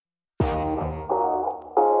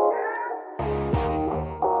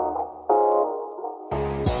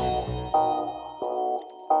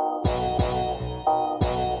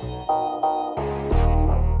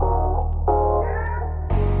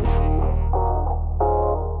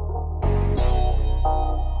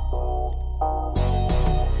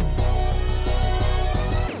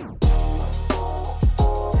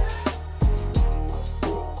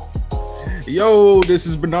Yo, this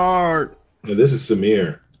is Bernard. And this is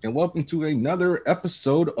Samir. And welcome to another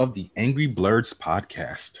episode of the Angry Blurs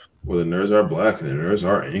podcast. Well, the nerds are black and the nerds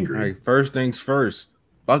are angry. All right, first things first.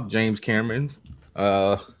 Fuck James Cameron.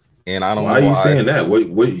 And I don't know why are you saying that?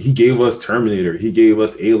 What he gave us Terminator. He gave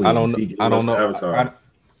us Aliens. I don't know. Avatar.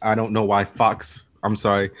 I don't know why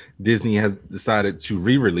Disney has decided to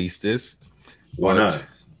re-release this. Why not?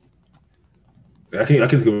 I can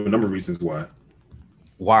think of a number of reasons why.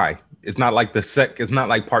 Why? It's not like it's not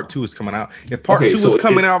like part 2 is coming out. If part 2 was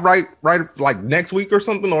coming out right like next week or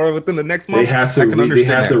something, or within the next month, they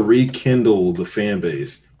have to rekindle the fan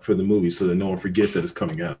base for the movie so that no one forgets that it's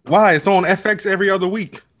coming out. Why? It's on FX every other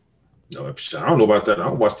week. No, I don't know about that. I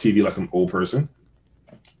don't watch TV like an old person.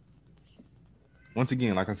 Once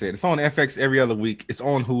again, like I said, it's on FX every other week. It's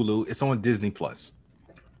on Hulu. It's on Disney Plus.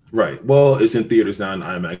 Right. Well, it's in theaters now in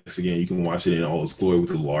IMAX again. You can watch it in all its glory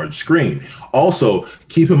with a large screen. Also,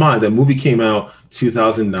 keep in mind that movie came out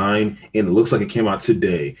 2009, and it looks like it came out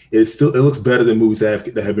today. It looks better than movies that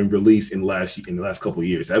have been released in the last couple of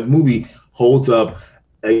years. That movie holds up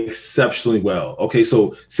exceptionally well. Okay,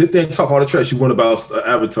 so sit there and talk all the trash you want about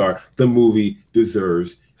Avatar. The movie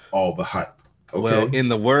deserves all the hype. Okay? Well, in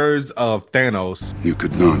the words of Thanos, you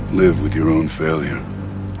could not live with your own failure.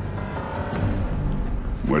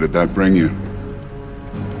 Where did that bring you?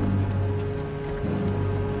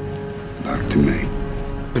 Back to me.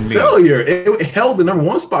 Failure. It held the number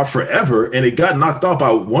 1 spot forever, and it got knocked off by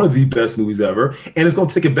one of the best movies ever, and it's going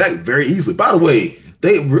to take it back very easily. By the way,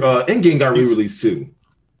 Endgame got re-released too.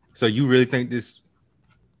 So you really think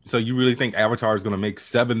Avatar is going to make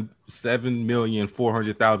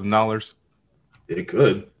 $7,400,000? It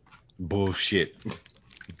could. Bullshit.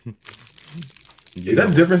 Is that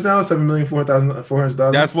the difference now?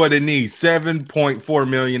 $7,400,000. That's what it needs. $7.4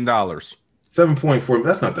 million. 7.4.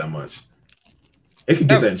 That's not that much. It can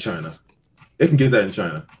get that in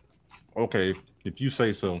China. Okay, if you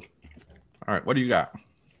say so. All right, what do you got?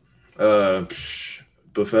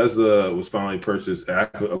 Bethesda was finally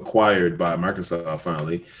acquired by Microsoft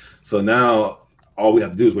finally. So now all we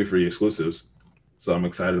have to do is wait for the exclusives. So I'm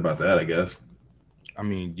excited about that, I guess. I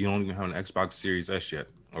mean, you don't even have an Xbox Series S yet.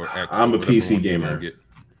 Or X, I'm a PC gamer.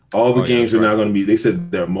 All the games are now going to be. They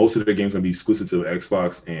said that most of their games are going to be exclusive to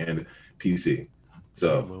Xbox and PC.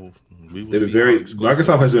 So they've been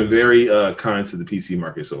Microsoft has been very kind to the PC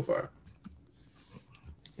market so far.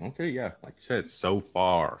 Okay, yeah, like you said, so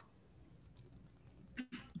far.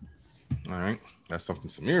 All right, that's something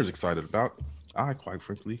Samir is excited about. I, quite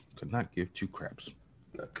frankly, could not give two craps.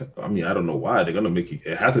 I mean, I don't know why they're going to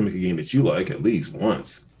have to make a game that you like at least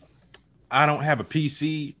once. I don't have a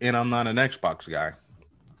PC and I'm not an Xbox guy.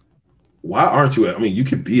 Why aren't you? I mean, you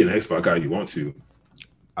could be an Xbox guy if you want to.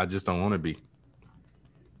 I just don't want to be.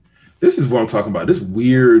 This is what I'm talking about. This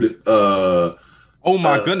weird. Oh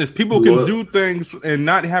my goodness! People can do things and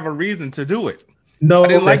not have a reason to do it. No, I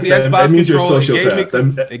didn't like the Xbox that means controller. You're a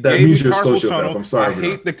sociopath. That means you're a sociopath. I'm sorry. I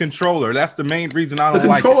hate the controller. That's the main reason I don't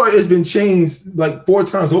like it. The controller has been changed like 4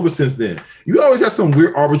 times over since then. You always have some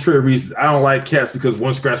weird arbitrary reasons. I don't like cats because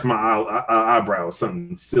one scratched my eyebrow or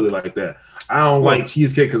something silly like that. I don't like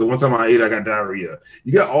cheesecake because one time I ate, I got diarrhea.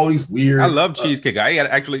 You got all these weird. I love cheesecake. I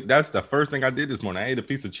ate that's the first thing I did this morning. I ate a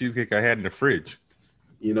piece of cheesecake I had in the fridge.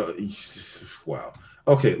 You know, wow.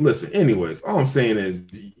 Okay, listen. Anyways, all I'm saying is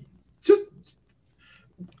just.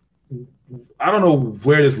 I don't know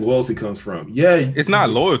where this loyalty comes from. Yeah, it's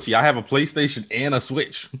not loyalty. I have a PlayStation and a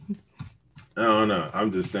Switch. I don't know.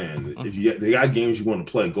 I'm just saying, if they got games you want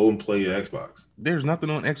to play, go and play your Xbox. There's nothing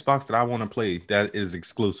on Xbox that I want to play that is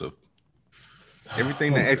exclusive.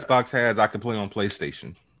 Everything that Xbox has, I can play on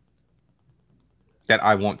PlayStation. That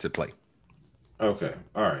I want to play. Okay.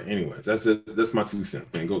 All right. Anyways, that's it. That's my 2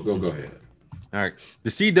 cents, man. Go ahead. All right. The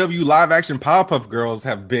CW live action Powerpuff Girls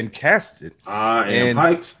have been casted. I am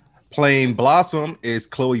hyped. Playing Blossom is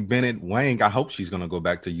Chloe Bennett Wang. I hope she's going to go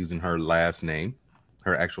back to using her last name,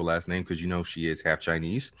 her actual last name, because you know she is half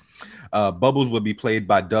Chinese. Bubbles will be played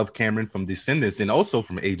by Dove Cameron from Descendants and also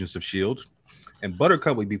from Agents of S.H.I.E.L.D. And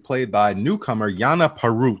Buttercup will be played by newcomer Yana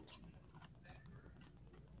Perrault.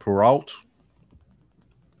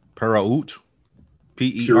 Perrault.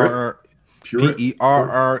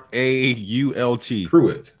 P-E-R-R-A-U-L-T.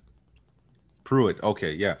 Pruitt.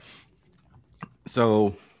 Okay, yeah.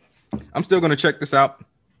 So I'm still going to check this out.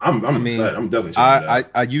 I'm excited. I'm definitely checking it out.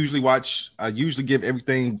 I usually give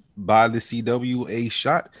everything by the CW a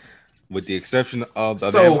shot, with the exception of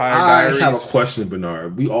the Vampire Diaries. I have a question,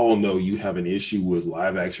 Bernard. We all know you have an issue with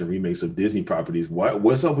live action remakes of Disney properties.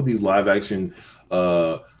 What's up with these live action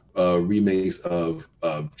remakes of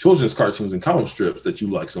children's cartoons and comic strips that you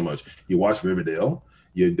like so much? You watch Riverdale,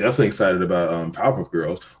 You're definitely excited about Powerpuff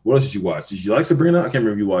Girls. What else did you watch? Did you like Sabrina? I can't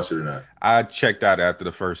remember if you watched it or not. I checked out after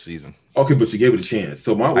the first season. Okay, but you gave it a chance.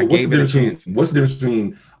 So I gave it a chance. What's the difference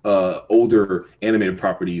between older animated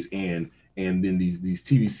properties and then these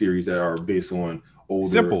TV series that are based on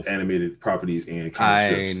older animated properties and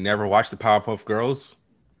comic strips? I never watched the Powerpuff Girls,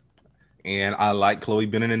 and I like Chloe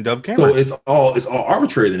Bennett and Dove Cameron. So it's all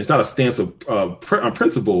arbitrary. Then it's not a stance of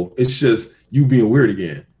principle. It's just you being weird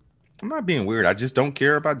again. I'm not being weird. I just don't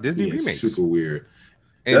care about Disney remakes. Super weird.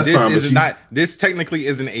 And that's this fine, is not. This technically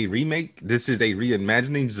isn't a remake. This is a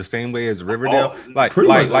reimagining, just the same way as Riverdale. Like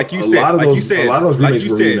you said, a lot of those remakes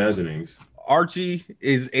were reimaginings. Archie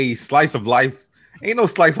is a slice of life. Ain't no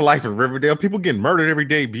slice of life in Riverdale. People getting murdered every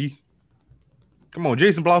day. B. Come on,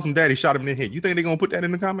 Jason Blossom daddy shot him in the head. You think they're gonna put that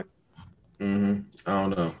in the comic? I don't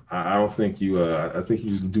know. I don't think you. I think you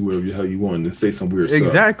just do whatever the hell you want and say some weird stuff.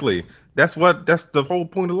 Exactly. That's the whole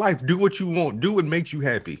point of life. Do what you want. Do what makes you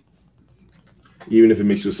happy. Even if it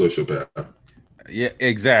makes you a sociopath. Yeah,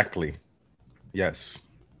 exactly. Yes.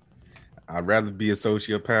 I'd rather be a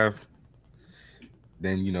sociopath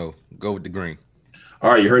than, go with the green.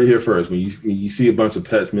 All right, you heard it here first. When you see a bunch of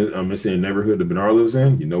pets missing in the neighborhood that Bernard lives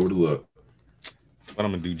in, you know where to look. What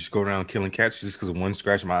I'm going to do, just go around killing cats just because of one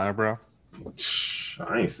scratch in my eyebrow?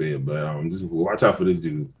 I ain't saying, but just watch out for this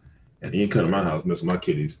dude. And he ain't coming to my house messing with my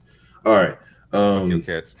kitties. All right. Kill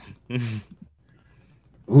cats.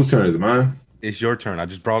 Whose turn is it? Mine? It's your turn. I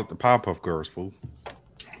just brought up the Powerpuff Girls, fool.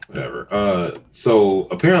 Whatever. So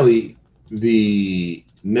apparently the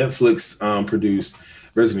Netflix produced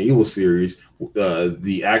Resident Evil series,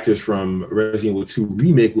 the actors from Resident Evil 2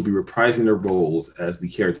 remake will be reprising their roles as the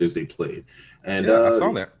characters they played. And I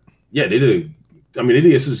saw that. Yeah, they did. They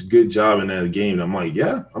did such a good job in that game. I'm like,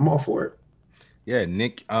 yeah, I'm all for it. Yeah,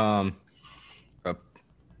 Nick. I'm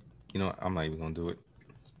not even gonna do it.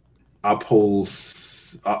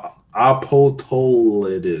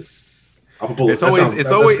 Apollodis. It's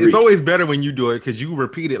always better when you do it because you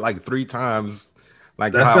repeat it like 3 times.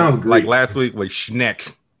 Like that sounds Greek. Like last week with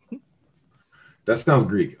Schneck. That sounds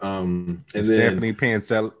Greek. And it's then Stephanie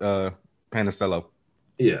Panicello.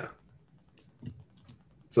 Yeah.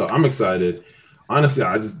 So I'm excited. Honestly,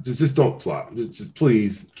 I just don't flop. Just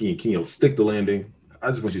please, can you stick the landing? I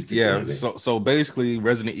just want you to stick the landing. So basically,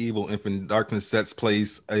 Resident Evil Infinite Darkness sets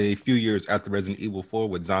place a few years after Resident Evil 4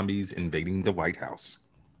 with zombies invading the White House.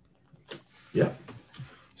 Yeah.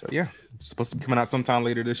 So yeah, it's supposed to be coming out sometime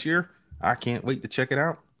later this year. I can't wait to check it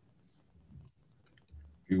out.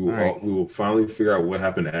 We will finally figure out what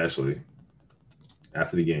happened to Ashley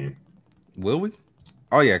after the game. Will we?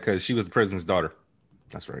 Oh yeah, because she was the president's daughter.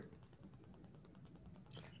 That's right.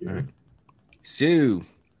 Yeah. All right. So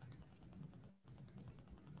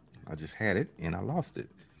I just had it and I lost it.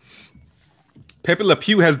 Pepe Le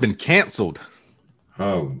Pew has been canceled.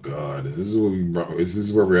 Oh God, is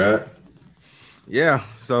this where we're at? Yeah.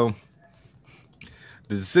 So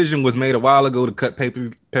the decision was made a while ago to cut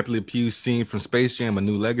Pepe Le Pew's scene from Space Jam: A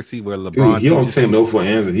New Legacy, where LeBron. Dude, he don't take no for an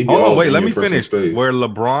answer. Let me finish. Where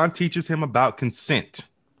LeBron teaches him about consent,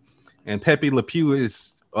 and Pepe Le Pew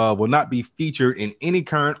will not be featured in any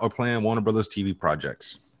current or planned Warner Brothers TV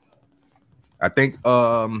projects. I think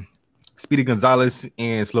Speedy Gonzalez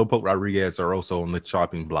and Slowpoke Rodriguez are also on the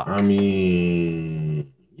chopping block. Yeah.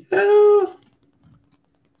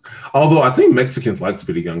 Although I think Mexicans like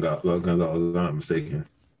Speedy Gonzalez, if I'm not mistaken.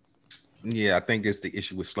 Yeah, I think it's the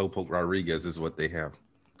issue with Slowpoke Rodriguez is what they have.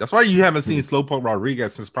 That's why you haven't seen Slowpoke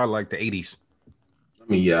Rodriguez since probably like the 80s.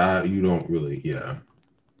 You don't really, yeah.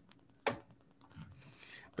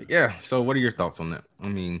 But yeah, so what are your thoughts on that?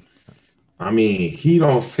 He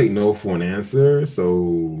don't take no for an answer,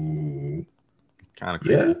 so kind of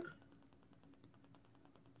crazy. Yeah.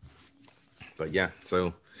 But yeah,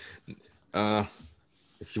 so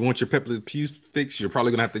if you want your Pepe Le Pew fix, you're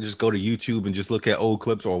probably gonna have to just go to YouTube and just look at old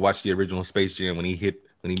clips or watch the original Space Jam when he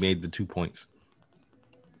made the 2 points.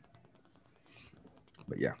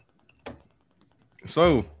 But yeah.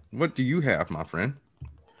 So what do you have, my friend?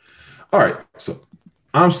 All right, so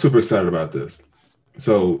I'm super excited about this.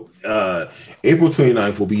 So April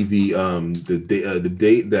 29th will be the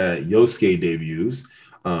date that Yosuke debuts.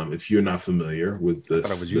 If you're not familiar with this, I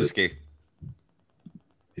thought it was Yosuke.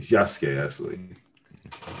 It's Yasuke, actually.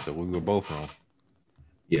 So we were both wrong.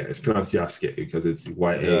 Yeah, it's pronounced Yasuke because it's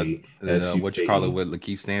Y-A. What you call it with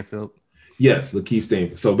Lakeith Stanfield? Yes, Lakeith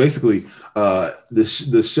Stanfield. So basically,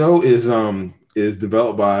 the show is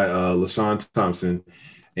developed by LaShawn Thompson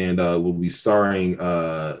and will be starring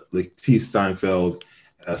Lakeith Stanfield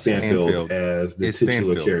as the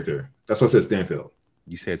titular character. That's why I said Stanfield.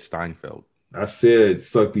 You said Steinfeld. I said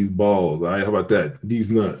suck these balls. All right, how about that? These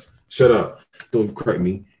nuts. Shut up. Don't correct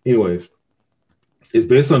me. Anyways, it's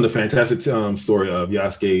based on the fantastic story of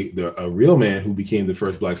Yasuke, a real man who became the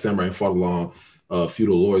first black samurai and fought along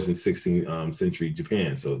feudal lords in 16th century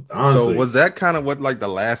Japan. So So honestly, was that kind of what like the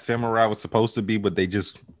Last Samurai was supposed to be, but they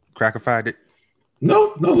just crackified it?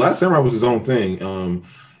 no, Last Samurai was his own thing.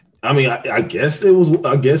 I mean, I guess it was.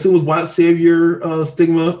 I guess it was white savior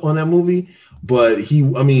stigma on that movie, but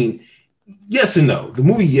I mean, yes and no. The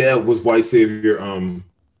movie, yeah, was white savior.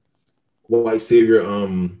 White savior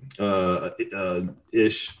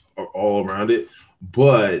ish all around it,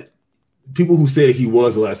 but people who said he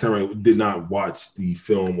was the last samurai did not watch the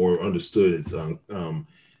film or understood its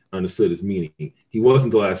meaning. He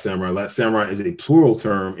wasn't the last samurai. Last samurai is a plural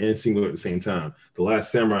term and singular at the same time. The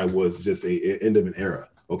last samurai was just a end of an era.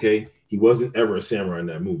 Okay, he wasn't ever a samurai in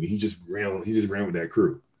that movie. He just ran with that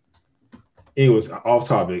crew. Anyways, off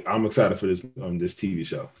topic. I'm excited for this TV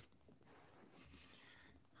show.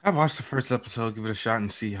 I've watched the first episode, give it a shot,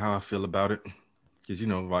 and see how I feel about it. Because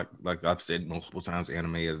like I've said multiple times,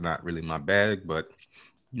 anime is not really my bag, but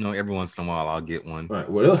every once in a while I'll get one. All right.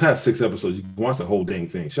 Well, they'll have 6 episodes. You can watch the whole dang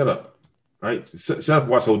thing. Shut up. All right. Shut up.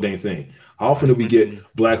 Watch the whole dang thing. How often do we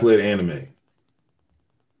get black-led anime?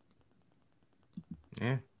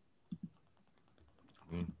 Yeah.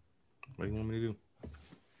 What do you want me to do?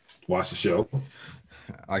 Watch the show.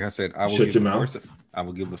 Like I said, I will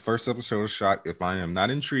give the first episode a shot. If I am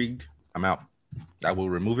not intrigued, I'm out. I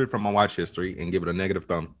will remove it from my watch history and give it a negative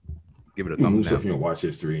thumb. Give it a thumb down. If you watch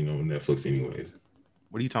history, Netflix anyways.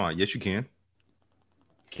 What are you talking about? Yes, you can.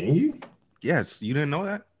 Can you? Yes, you didn't know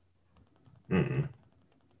that? Mm-mm.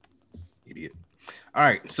 Idiot. All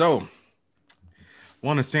right, so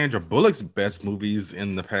one of Sandra Bullock's best movies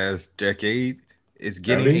in the past decade is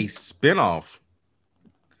getting a spinoff.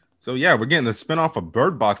 So yeah, we're getting a spinoff of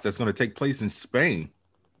Bird Box that's going to take place in Spain.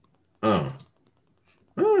 Oh,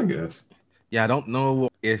 I guess. Yeah, I don't know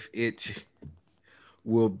if it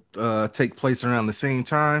will take place around the same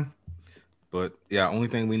time, but yeah, only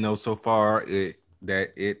thing we know so far is that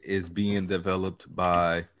it is being developed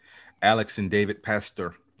by Alex and David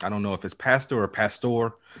Pastor. I don't know if it's Pastor or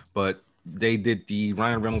Pastor, but they did the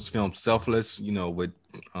Ryan Reynolds film Selfless, with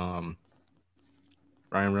Ryan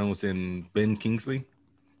Reynolds and Ben Kingsley.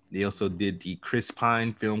 They also did the Chris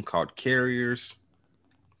Pine film called Carriers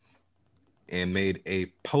and made a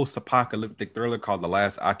post-apocalyptic thriller called The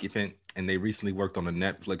Last Occupant. And they recently worked on a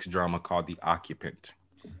Netflix drama called The Occupant.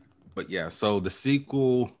 But yeah, so the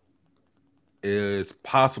sequel is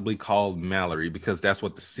possibly called Mallory because that's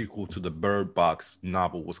what the sequel to the Bird Box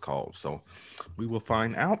novel was called. So we will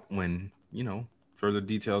find out when, further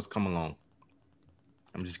details come along.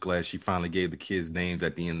 I'm just glad she finally gave the kids names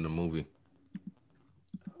at the end of the movie.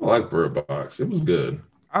 I like Bird Box. It was good.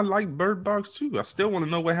 I like Bird Box too. I still want to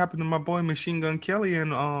know what happened to my boy Machine Gun Kelly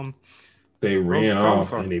and they ran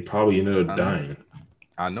off and they probably ended up dying.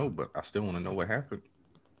 I know, but I still want to know what happened.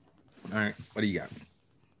 All right, what do you got?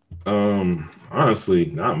 Honestly,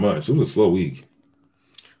 not much. It was a slow week.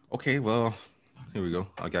 Okay, well, here we go.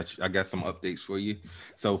 I got some updates for you.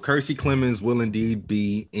 So Kiersey Clemons will indeed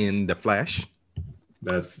be in The Flash.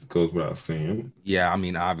 That goes without saying. Yeah, I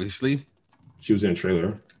mean, obviously. She was in a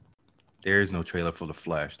trailer. There is no trailer for The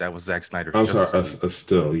Flash. That was Zack Snyder's. I'm sorry,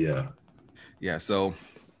 still, yeah. Yeah, so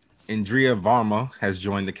Andrea Varma has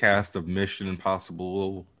joined the cast of Mission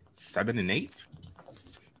Impossible 7 and 8.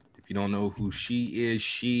 If you don't know who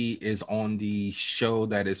she is on the show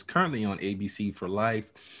that is currently on ABC for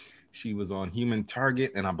Life. She was on Human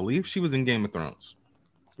Target, and I believe she was in Game of Thrones.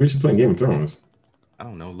 Where's she playing Game of Thrones? I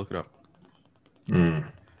don't know. Look it up.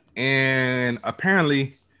 And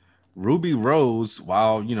apparently Ruby Rose,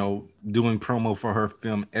 while doing promo for her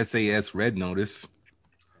film SAS Red Notice,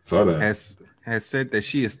 has said that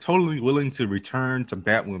she is totally willing to return to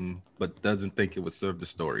Batwoman, but doesn't think it would serve the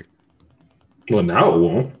story. Well, now it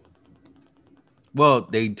won't. Well,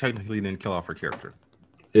 they technically didn't kill off her character.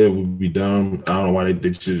 It would be dumb. I don't know why they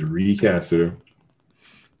just recast her.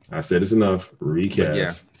 I said it's enough. Recast. But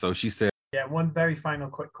yeah. So she said. Yeah. One very final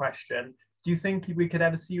quick question. Do you think we could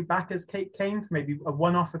ever see you back as Kate Kane for maybe a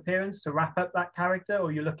one-off appearance to wrap up that character,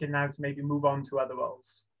 or you're looking now to maybe move on to other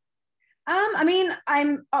roles? I mean,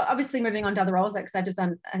 I'm obviously moving on to other roles, because I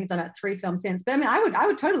think I've done about 3 films since. But I mean, I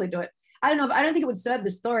would totally do it. I don't know. I don't think it would serve the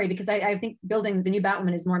story, because I think building the new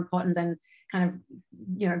Batwoman is more important than kind of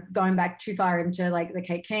going back too far into like the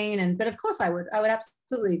Kate Kane. But of course, I would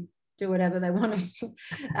absolutely do whatever they wanted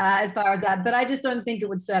as far as that. But I just don't think it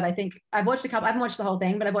would serve. I think I haven't watched the whole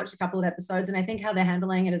thing, but I've watched a couple of episodes, and I think how they're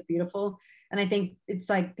handling it is beautiful. And I think it's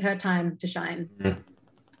like her time to shine.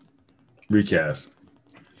 Recast.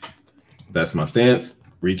 That's my stance.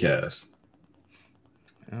 Recast.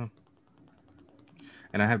 Yeah.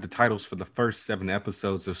 And I have the titles for the first 7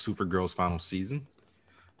 episodes of Supergirl's final season.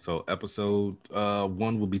 So episode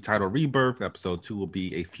 1 will be titled Rebirth. Episode 2 will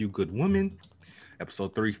be A Few Good Women.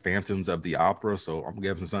 Episode 3, Phantoms of the Opera. So I'm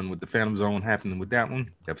giving something with the Phantom Zone happening with that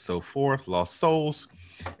one. Episode 4, Lost Souls.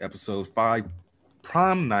 Episode 5,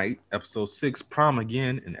 Prom Night. Episode 6, Prom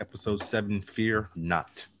Again. And episode 7, Fear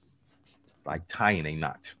Not. Like tying a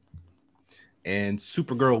knot. And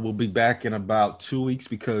Supergirl will be back in about 2 weeks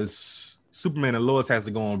because Superman and Lois has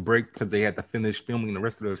to go on break because they had to finish filming the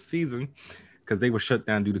rest of the season because they were shut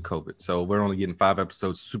down due to COVID. So we're only getting 5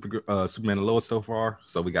 episodes of Superman and Lois so far.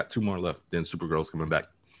 So we got 2 more left. Then Supergirl's coming back.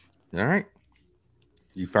 All right.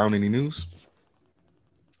 You found any news?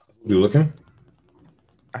 You looking?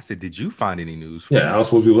 I said, did you find any news? Yeah, I was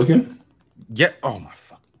supposed to be looking. Yeah. Oh my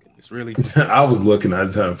fucking goodness! Really? I was looking. I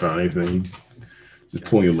just haven't found anything. Just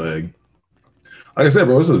pulling your leg. Like I said,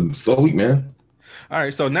 bro, it's a slow week, man. All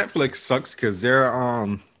right. So Netflix sucks because they're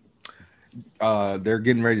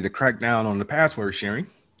getting ready to crack down on the password sharing.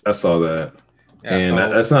 I saw that, Yeah, and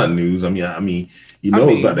so- that's not news. I mean,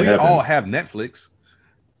 it's about to we happen. all have Netflix.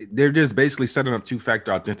 They're just basically setting up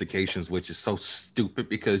 2-factor authentications, which is so stupid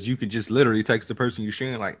because you could just literally text the person you're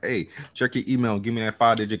sharing, like, "Hey, check your email and give me that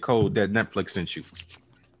 5-digit code that Netflix sent you."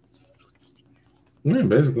 Yeah,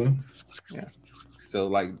 basically. So,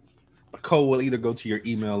 like, a code will either go to your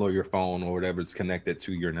email or your phone or whatever is connected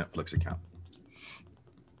to your Netflix account.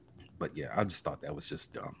 But yeah, I just thought that was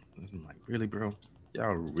just dumb. I'm like, really, bro?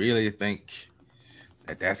 Y'all really think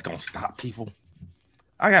that that's gonna stop people?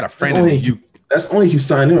 I got a friend That's only if you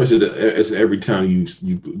sign in, or is it every time you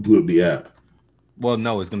boot up the app? Well,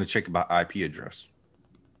 no, it's gonna check about IP address.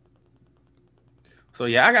 So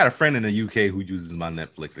yeah, I got a friend in the UK who uses my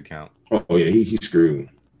Netflix account. Oh yeah, he's screwed.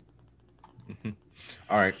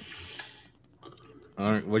 All right,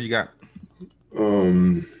 what you got?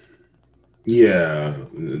 Yeah,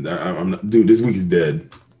 I'm not, dude. This week is dead.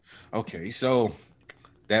 Okay, so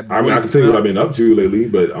that I mean, I can tell you what I've been up to lately,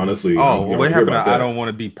 but honestly, what happened? I don't want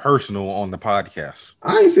to be personal on the podcast.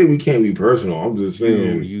 I ain't say we can't be personal. I'm just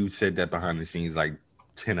saying You said that behind the scenes like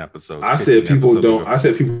 10 episodes. I said people don't. I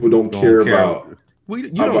said people don't care about. You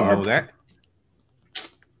don't know that.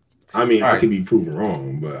 I mean, All I could be proven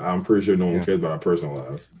wrong, but I'm pretty sure no one cares about our personal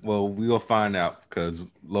lives. Well, we will find out because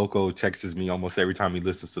Loco texts me almost every time he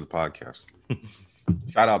listens to the podcast.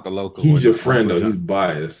 Shout out to Loco. He's your friend, though. He's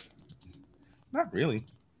biased. Not really.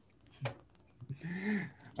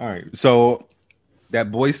 All right. So that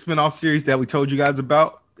Boys spinoff series that we told you guys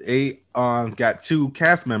about, they got 2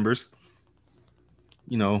 cast members,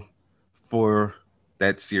 for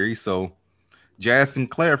that series. So Jazz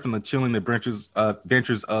Sinclair from the Chilling Adventures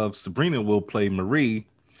of Sabrina will play Marie,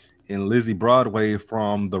 and Lizzie Broadway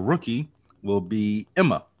from The Rookie will be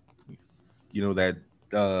Emma. That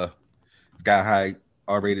Sky High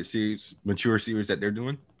R-rated series, mature series that they're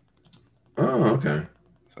doing. Oh, okay.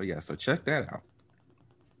 So check that out.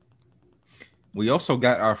 We also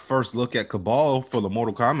got our first look at Cabal for the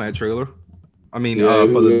Mortal Kombat trailer. For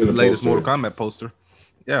the latest Mortal Kombat poster.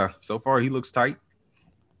 Yeah, so far he looks tight.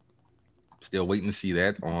 Still waiting to see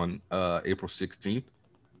that on April 16th.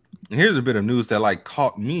 And here's a bit of news that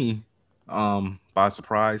caught me by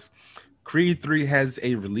surprise. Creed 3 has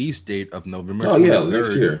a release date of November 23rd,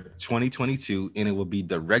 next year, 2022, and it will be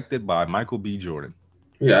directed by Michael B. Jordan.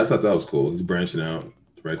 Yeah, I thought that was cool. He's branching out.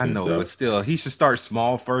 I know, but still, he should start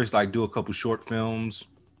small first, do a couple short films.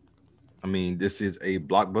 This is a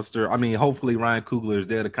blockbuster. Hopefully Ryan Coogler is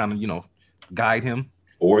there to kind of, guide him.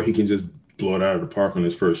 Or he can just blow it out of the park on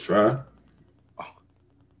his first try.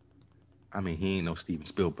 He ain't no Steven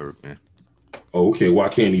Spielberg, man. Okay, why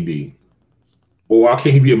can't he be? Well, why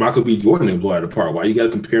can't he be a Michael B. Jordan and blow it out of the park? Why you got to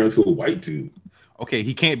compare him to a white dude? Okay,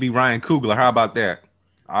 he can't be Ryan Coogler. How about that?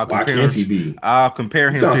 Why can't he be? I'll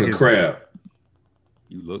compare him to a crab.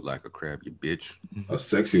 You look like a crab, you bitch. A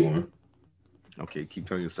sexy one. Okay, keep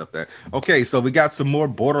telling yourself that. Okay, so we got some more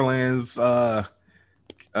Borderlands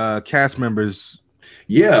cast members.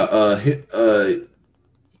 Yeah,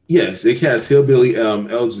 yes, they cast Hillbilly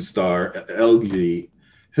Elegy Star.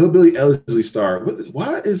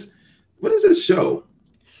 What is this show?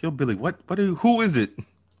 Hillbilly, who is it?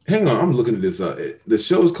 Hang on, I'm looking at this up. The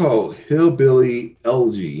show is called Hillbilly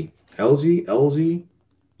Elegy. Elegy?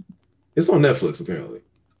 It's on Netflix, apparently.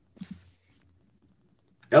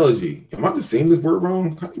 Elegy. Am I just saying this word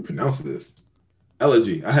wrong? How do you pronounce this?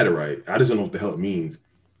 Elegy. I had it right. I just don't know what the hell it means.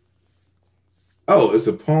 Oh, it's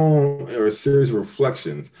a poem or a series of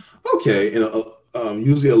reflections. Okay, and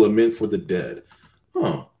usually a lament for the dead.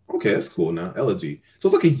 Huh. Okay, that's cool now. Elegy. So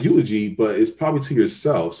it's like a eulogy, but it's probably to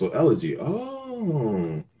yourself. So elegy.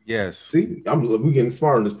 Oh. Yes. See, we getting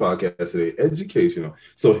smart on this podcast today. Educational.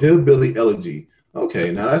 So Hillbilly Elegy.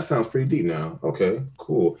 Okay, now that sounds pretty deep. Now, okay,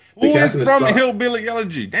 cool. The Who is casting is from star. Hillbilly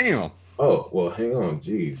Elegy? Damn. Oh well, hang on.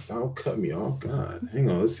 Jeez, don't cut me off. God, hang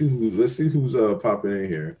on. Let's see who's popping in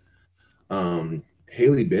here.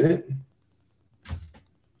 Haley Bennett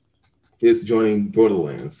is joining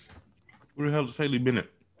Borderlands. Who the hell is Haley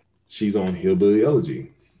Bennett? She's on Hillbilly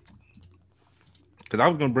Elegy. Because I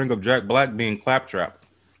was going to bring up Jack Black being Claptrap.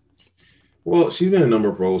 Well, she's been in a number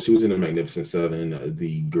of roles. She was in The Magnificent Seven,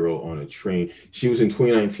 The Girl on a Train. She was in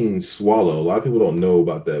 2019 Swallow. A lot of people don't know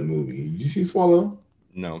about that movie. Did you see Swallow?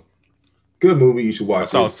 No. Good movie. You should watch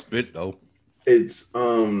I saw it. Spit, though. It's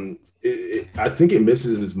I think it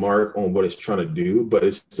misses its mark on what it's trying to do, but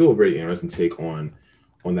it's still a very interesting take on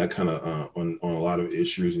that kind of on a lot of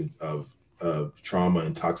issues of trauma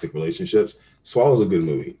and toxic relationships. Swallow's a good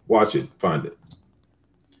movie. Watch it. Find it.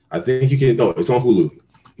 I think you can. No, it's on Hulu.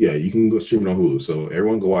 Yeah, you can go stream it on Hulu. So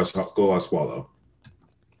everyone go watch Swallow.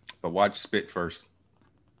 But watch Spit first.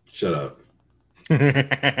 Shut up.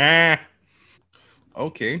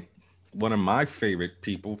 Okay. One of my favorite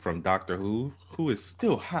people from Doctor Who is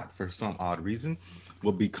still hot for some odd reason,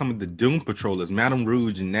 will be coming the Doom Patrol as Madame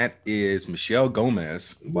Rouge, and that is Michelle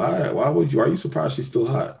Gomez. Why? Why would you? Are you surprised she's still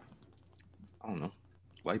hot? I don't know.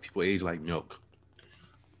 White people age like milk.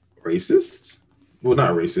 Racist? Well,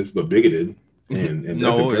 not racist, but bigoted. And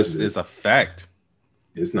no, it's a fact.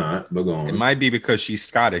 It's not, but go on. It might be because she's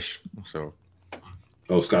Scottish. So,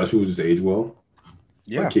 Scottish people just age well.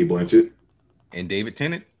 Yeah, like Kate Blanchett and David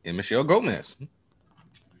Tennant and Michelle Gomez.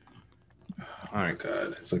 All right,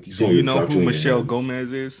 God, it's like do you know who Michelle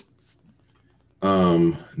Gomez is?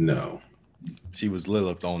 No. She was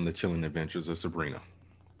Lilith on The Chilling Adventures of Sabrina.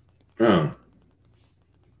 Oh.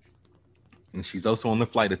 And she's also on The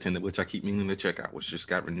Flight Attendant, which I keep meaning to check out, which just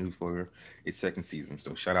got renewed for its second season.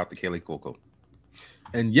 So shout out to Kelly Coco.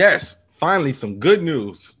 And yes, finally, some good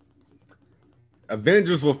news.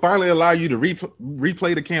 Avengers will finally allow you to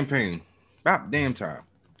replay the campaign. About damn time.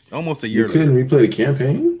 Almost a year later. You couldn't replay the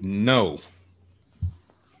campaign? No.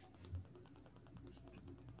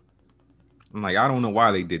 I'm like, I don't know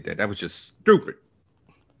why they did that. That was just stupid.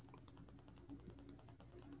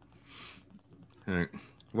 All right.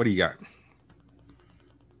 What do you got?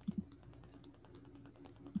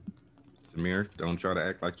 Samir, don't try to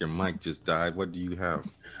act like your mic just died. What do you have?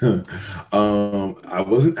 I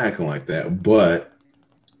wasn't acting like that, but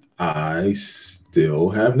I still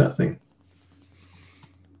have nothing.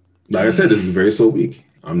 Like I said, this is a very slow week.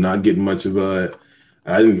 I'm not getting much of a.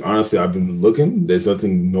 I've been looking. There's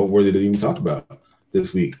nothing noteworthy to even talk about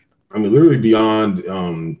this week. I mean, literally beyond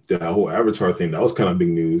the whole Avatar thing, that was kind of big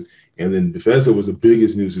news. And then Bethesda was the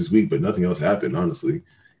biggest news this week, but nothing else happened, honestly.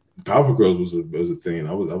 Powerpuff Girls was a thing.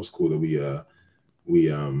 That was cool that we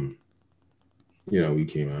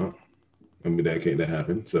came out. I mean, that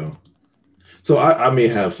happened. So I may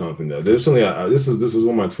have something though. There's something. This is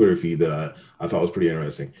on my Twitter feed that I thought was pretty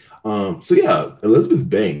interesting. So yeah, Elizabeth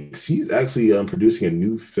Banks. She's actually producing a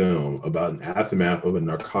new film about an aftermath of a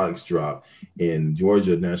narcotics drop in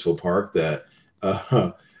Georgia National Park that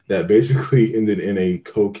basically ended in a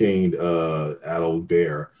cocaine addled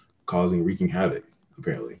bear wreaking havoc.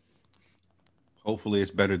 Apparently. Hopefully, it's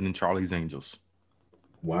better than Charlie's Angels.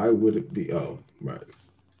 Why would it be? Oh, right.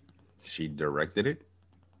 She directed it.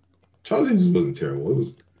 Charlie's Angels wasn't terrible. It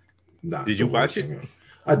was not. Did you watch it?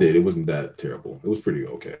 I did. It wasn't that terrible. It was pretty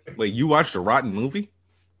okay. Wait, you watched a rotten movie?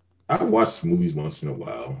 I watch movies once in a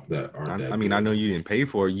while that aren't that. I mean, good. I know you didn't pay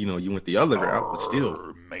for it. You know, you went the other route, but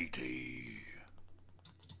still. Matey.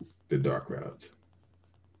 The dark route.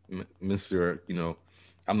 Mr. You know,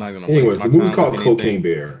 I'm not gonna. Anyways, the movie's called Cocaine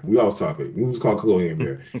Bear. We always talk it. The movie's called Cocaine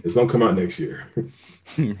Bear. It's gonna come out next year.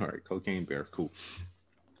 All right, Cocaine Bear, cool.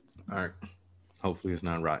 All right, hopefully it's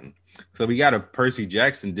not rotten. So we got a Percy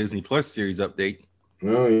Jackson Disney Plus series update.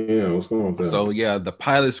 Oh yeah, what's going on with that? So yeah, the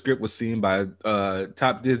pilot script was seen by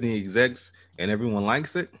top Disney execs, and everyone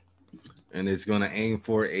likes it. And it's gonna aim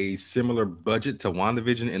for a similar budget to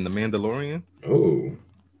WandaVision and The Mandalorian. Oh.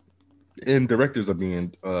 And directors are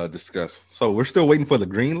being discussed. So we're still waiting for the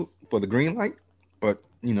green light, but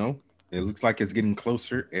you know, it looks like it's getting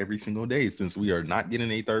closer every single day since we are not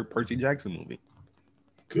getting a third Percy Jackson movie.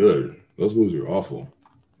 Good. Those movies are awful.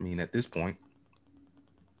 I mean, at this point,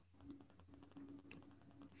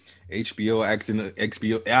 HBO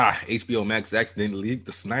Max accidentally leaked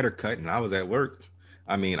the Snyder Cut, and I was at work.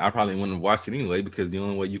 I mean, I probably wouldn't have watched it anyway because the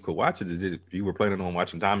only way you could watch it is if you were planning on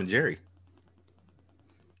watching Tom and Jerry.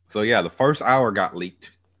 So yeah, the first hour got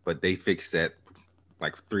leaked, but they fixed that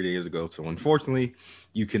like 3 days ago. So unfortunately,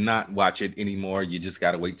 you cannot watch it anymore. You just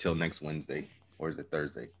got to wait till next Wednesday Or is it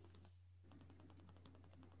Thursday?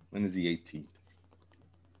 When is the 18th?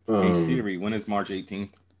 Hey Siri, when is March 18th?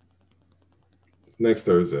 Next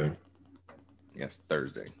Thursday. Yes,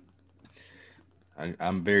 Thursday.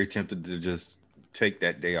 I'm very tempted to just take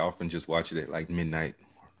that day off and just watch it at like midnight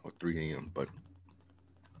or 3 a.m. But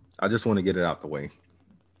I just want to get it out the way.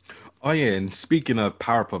 Oh yeah, and speaking of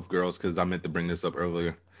Powerpuff Girls, because I meant to bring this up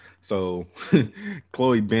earlier. So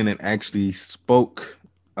Chloe Bennett actually spoke,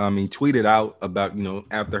 tweeted out about,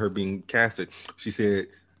 after her being casted, she said,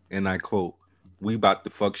 and I quote, "We about to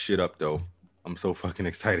fuck shit up though. I'm so fucking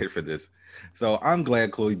excited for this." So I'm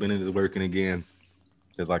glad Chloe Bennett is working again.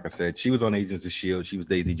 Because like I said, she was on Agents of S.H.I.E.L.D. She was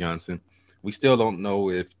Daisy Johnson. We still don't know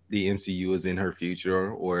if the MCU is in her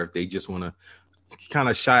future or if they just want to kind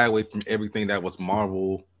of shy away from everything that was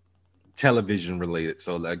Marvel television related.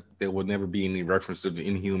 So like there will never be any reference to the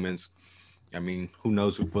Inhumans. I mean, who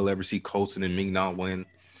knows if we'll ever see Coulson and Ming-Na win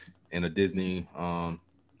in a Disney,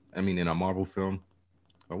 in a Marvel film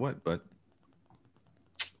or what? But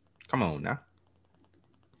come on now.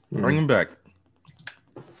 Bring him back.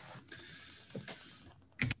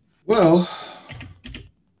 Well,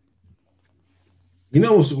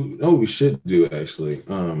 what we should do actually.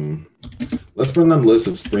 Let's bring down the list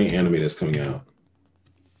of spring anime that's coming out.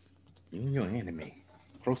 Your anime.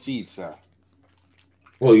 Proceed, sir.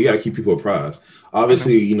 Well, you got to keep people apprised.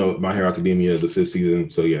 Obviously, My Hero Academia, the 5th season.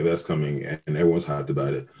 So yeah, that's coming, and everyone's hyped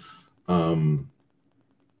about it.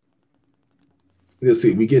 Let's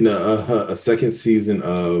see. We getting a second season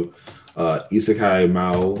of Isekai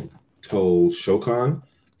Mao to Shokan.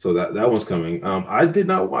 So that one's coming. I did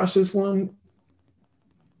not watch this one.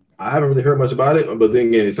 I haven't really heard much about it, but then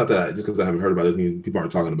again, it's not that just because I haven't heard about it means people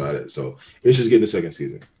aren't talking about it. So it's just getting a second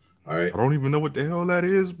season. All right. I don't even know what the hell that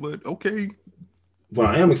is, but okay. What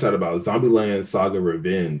I am excited about, Zombieland Saga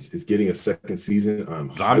Revenge is getting a second season.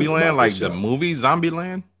 Zombieland, like the movie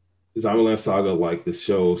Zombieland? Zombieland Saga, like the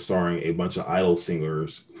show starring a bunch of idol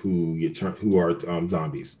singers who are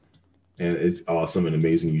zombies. And it's awesome and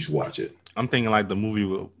amazing. You should watch it. I'm thinking like the movie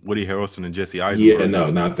with Woody Harrelson and Jesse Eisenberg. Yeah, no,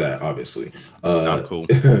 not that, obviously. Not cool.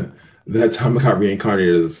 That time I got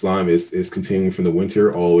reincarnated as a slime is continuing from the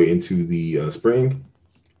winter all the way into the spring.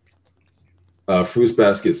 Fruits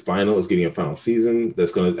Basket's final is getting a final season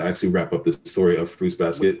that's going to actually wrap up the story of Fruits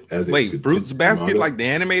Basket. Fruits Basket, like the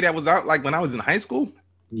anime that was out like when I was in high school?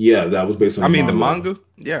 Yeah, that was based on the manga?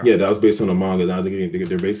 Yeah, that was based on a manga. Now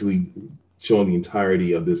they're basically showing the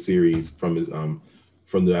entirety of this series from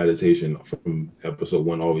the adaptation from episode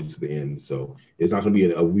 1 all the way to the end. So it's not going to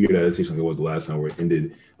be a weird adaptation like it was the last time where it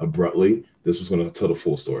ended abruptly. This was going to tell the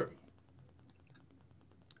full story.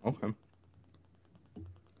 Okay.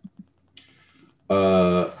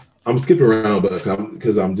 I'm skipping around, but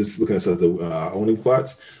because I'm just looking at stuff that I only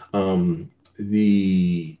watch.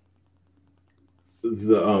 The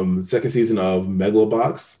second season of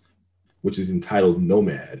Megalobox, which is entitled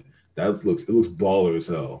Nomad. It looks baller as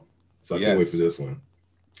hell. So I can't wait for this one.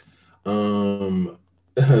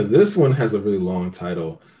 This one has a really long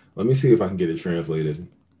title. Let me see if I can get it translated.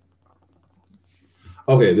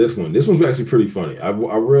 Okay, this one's actually pretty funny. I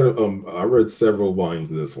read several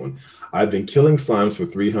volumes of this one. I've been killing slimes for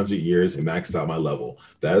 300 years and maxed out my level.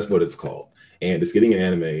 That is what it's called. And it's getting an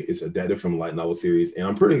anime. It's adapted from a light novel series, and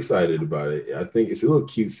I'm pretty excited about it. I think it's a little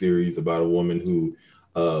cute series about a woman who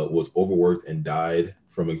was overworked and died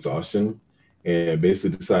from exhaustion, and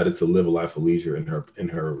basically decided to live a life of leisure in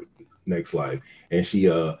her next life. And she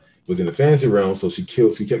was in the fantasy realm, so she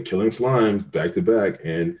kept killing slimes back to back,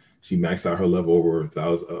 and she maxed out her level over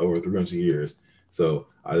 300 years. So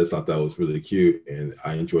I just thought that was really cute, and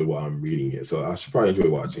I enjoyed while I'm reading it. So I should probably enjoy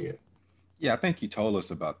watching it. Yeah, I think you told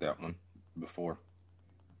us about that one before.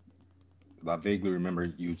 I vaguely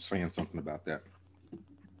remember you saying something about that.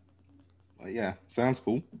 But yeah, sounds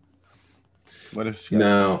cool. What is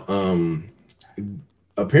now?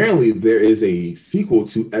 Apparently, there is a sequel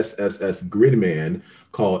to SSS Gridman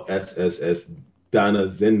called SSS Dana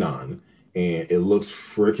Zenon, and it looks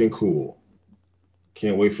freaking cool.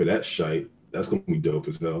 Can't wait for that shite. That's gonna be dope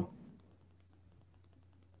as hell.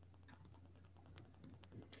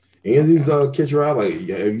 Any of these kids are out? Like,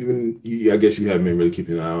 have you been? I guess you haven't been really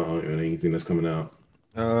keeping an eye on anything that's coming out.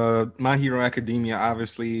 My Hero Academia,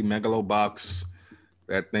 obviously, Megalobox,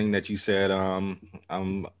 that thing that you said.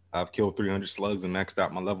 I've killed 300 slugs and maxed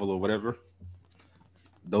out my level or whatever.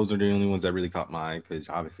 Those are the only ones that really caught my eye because,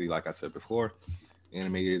 obviously, like I said before,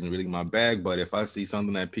 anime isn't really my bag. But if I see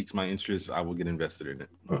something that piques my interest, I will get invested in it.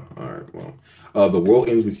 All right. Well, The World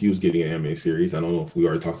Ends With You is getting an anime series. I don't know if we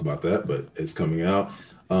already talked about that, but it's coming out.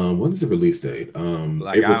 When is the release date? April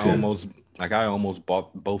 10th. Like I almost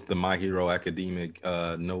bought both the My Hero Academic.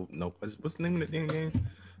 What's the name of the damn game?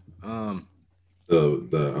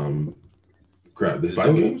 The crap, the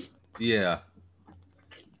fighting games. Yeah.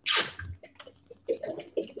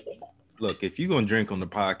 Look, if you're gonna drink on the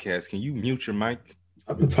podcast, can you mute your mic?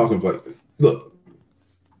 I've been talking like, look,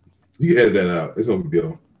 you can edit that out. It's no big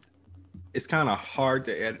deal. It's kind of hard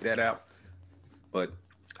to edit that out, but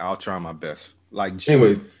I'll try my best. Like,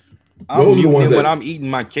 anyways, I'm muting when I'm eating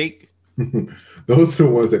my cake. Those are the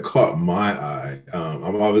ones that caught my eye.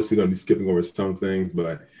 I'm obviously going to be skipping over some things,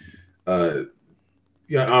 but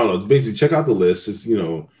yeah, I don't know. Basically, check out the list, just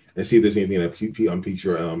and see if there's anything that piques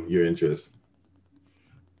your interest.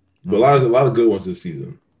 But a lot of good ones this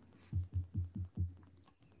season.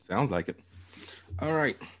 Sounds like it. All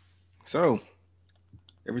right, so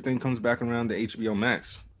everything comes back around to HBO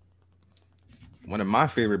Max. One of my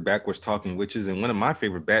favorite backwards talking witches and one of my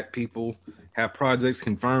favorite bat people have projects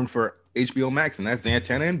confirmed for HBO Max, and that's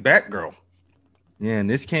Zatanna and Batgirl. Yeah, and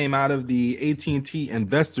this came out of the AT&T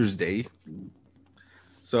Investors Day.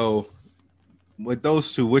 So with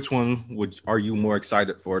those two, which one are you more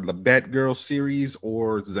excited for, the Batgirl series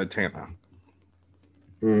or Zatanna?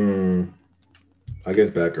 I guess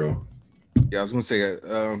Batgirl. Yeah, I was gonna say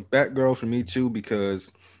Batgirl for me too,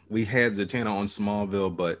 because we had Zatanna on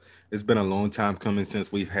Smallville, but it's been a long time coming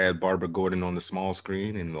since we've had Barbara Gordon on the small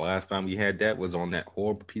screen, and the last time we had that was on that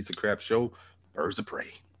horrible piece of crap show, Birds of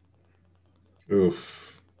Prey.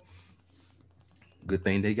 Oof. Good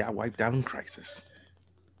thing they got wiped out in Crisis.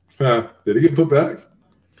 Did it get put back?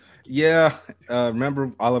 Yeah.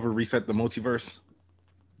 Remember Oliver reset the multiverse?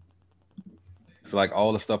 So like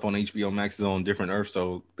all the stuff on HBO Max is on different Earths,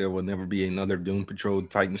 so there will never be another Doom Patrol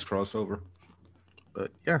Titans crossover.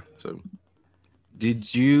 But yeah, so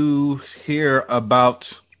did you hear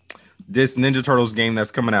about this Ninja Turtles game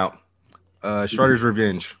that's coming out? Shredder's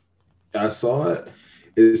Revenge. I saw it.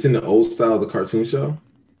 It's in the old style of the cartoon show.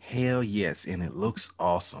 Hell yes, and it looks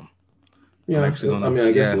awesome. Yeah, I guess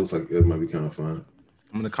it looks like it might be kind of fun.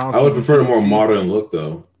 I would prefer a more modern look,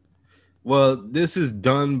 though. Well, this is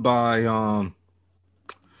done by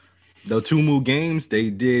the Tumu Games. They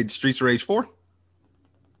did Streets of Rage 4.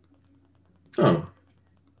 Oh.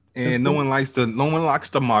 And no one likes the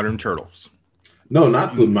modern Turtles. No,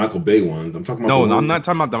 not the Michael Bay ones. I'm talking about. No, I'm not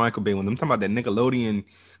talking about the Michael Bay ones. I'm talking about that Nickelodeon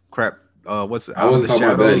crap. I wasn't talking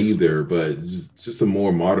about that either, but just a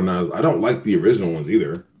more modernized. I don't like the original ones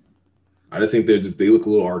either. I just think they look a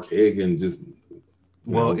little archaic and just.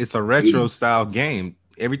 It's a retro style game.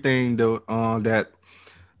 Everything that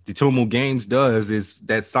the Tomo Games does is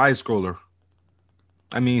that side scroller.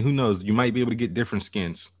 I mean, who knows? You might be able to get different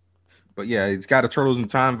skins. But yeah, it's got a Turtles in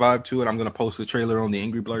Time vibe to it. I'm going to post the trailer on the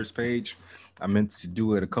Angry Blurs page. I meant to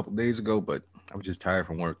do it a couple days ago, but I was just tired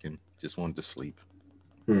from work and just wanted to sleep.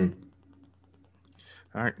 All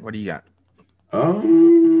right, what do you got?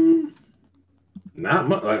 Not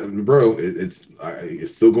much, bro. It's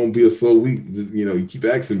still gonna be a slow week. You keep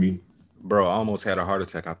asking me, bro. I almost had a heart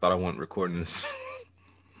attack. I thought I wasn't recording this.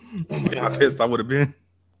 Oh my God. How pissed I would have been.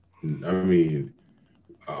 I mean,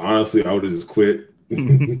 honestly, I would have just quit.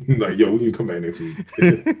 Like, yo, we can come back next week.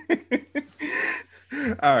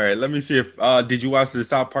 All right, let me see if did you watch the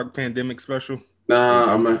South Park Pandemic special?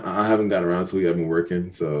 Nah, I haven't got around to it. I've been working,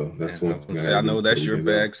 so that's one. I know that's your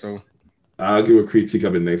bag, so I'll give a critique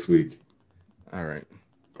of it next week. All right.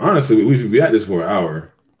 Honestly, we had this for an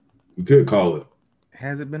hour. We could call it.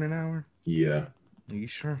 Has it been an hour? Yeah. Are you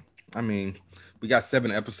sure? I mean, we got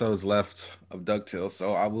 7 episodes left of DuckTales,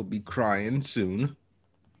 so I will be crying soon.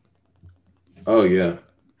 Oh yeah,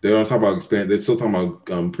 they don't talk about expand. They're still talking about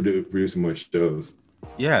producing more shows.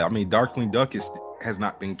 Yeah, I mean, Darkwing Duck has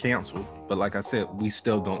not been canceled, but like I said, we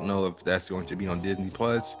still don't know if that's going to be on Disney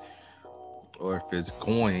Plus or if it's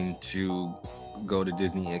going to go to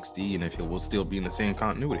Disney XD and if it will still be in the same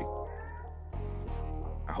continuity.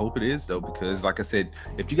 I hope it is though, because like I said,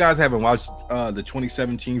 if you guys haven't watched the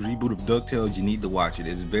 2017 reboot of DuckTales, you need to watch it.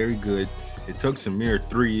 It's very good. It took Samir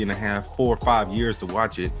 3.5, 4 or 5 years to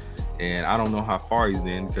watch it. And I don't know how far he's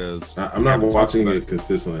in because I'm not watching it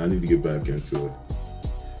consistently. I need to get back into it.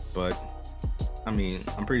 But I mean,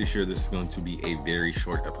 I'm pretty sure this is going to be a very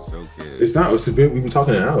short episode. It's not. We've been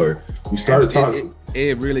talking an hour. We started talking.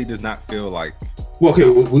 It really does not feel like. Well,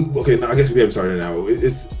 okay. Now I guess we haven't started an hour.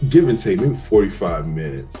 It's give and take, maybe 45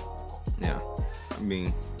 minutes. Yeah, I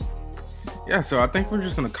mean, yeah. So I think we're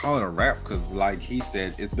just gonna call it a wrap because, like he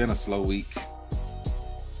said, it's been a slow week.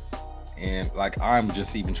 And like I'm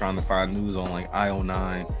just even trying to find news on like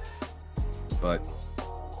IO9, but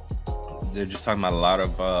they're just talking about a lot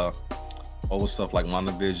of old stuff like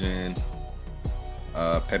WandaVision,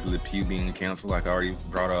 Pepe Le Pew being canceled, like I already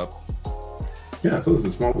brought up. Yeah, I thought it was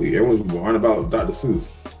a small week. Everyone's whining about Dr. Seuss.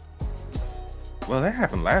 Well, that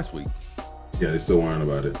happened last week. Yeah, they're still whining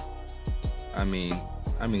about it. I mean,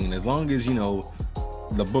 as long as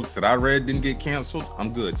the books that I read didn't get canceled,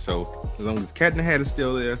 I'm good. So as long as Cat in the Hat is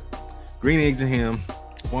still there, Green Eggs and Ham,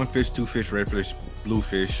 One Fish, Two Fish, Red Fish, Blue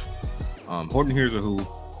Fish, Horton Hears a Who.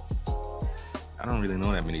 I don't really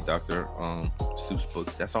know that many Dr. Seuss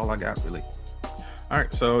books. That's all I got, really. All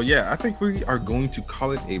right, so yeah, I think we are going to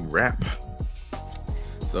call it a wrap.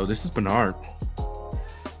 So this is Bernard.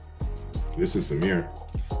 This is Samir.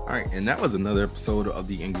 All right, and that was another episode of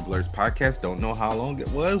the Angry Blurs podcast. Don't know how long it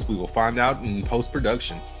was. We will find out in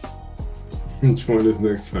post-production. Join us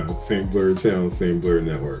next time. Same Blur channel, same Blur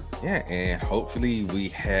network. Yeah, and hopefully we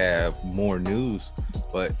have more news.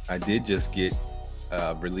 But I did just get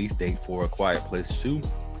a release date for A Quiet Place 2.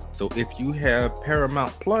 So if you have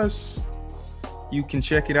Paramount Plus, you can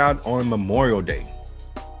check it out on Memorial Day.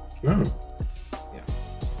 Oh. Yeah.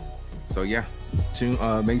 So yeah,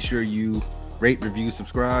 make sure you rate, review,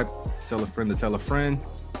 subscribe, tell a friend to tell a friend.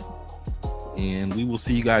 And we will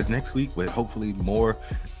see you guys next week with hopefully more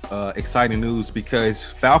exciting news,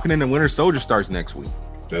 because Falcon and the Winter Soldier starts next week.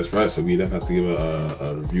 That's right. So we have to give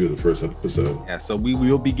a review of the first episode. Yeah, so we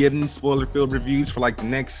will be getting spoiler-filled reviews for like the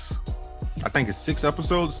next, I think it's 6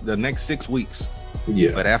 episodes, the next 6 weeks.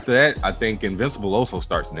 Yeah. But after that, I think Invincible also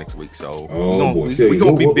starts next week. So boy. we're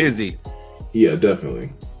going to be busy. Yeah,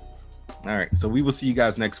 definitely. All right. So we will see you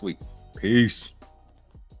guys next week. Peace.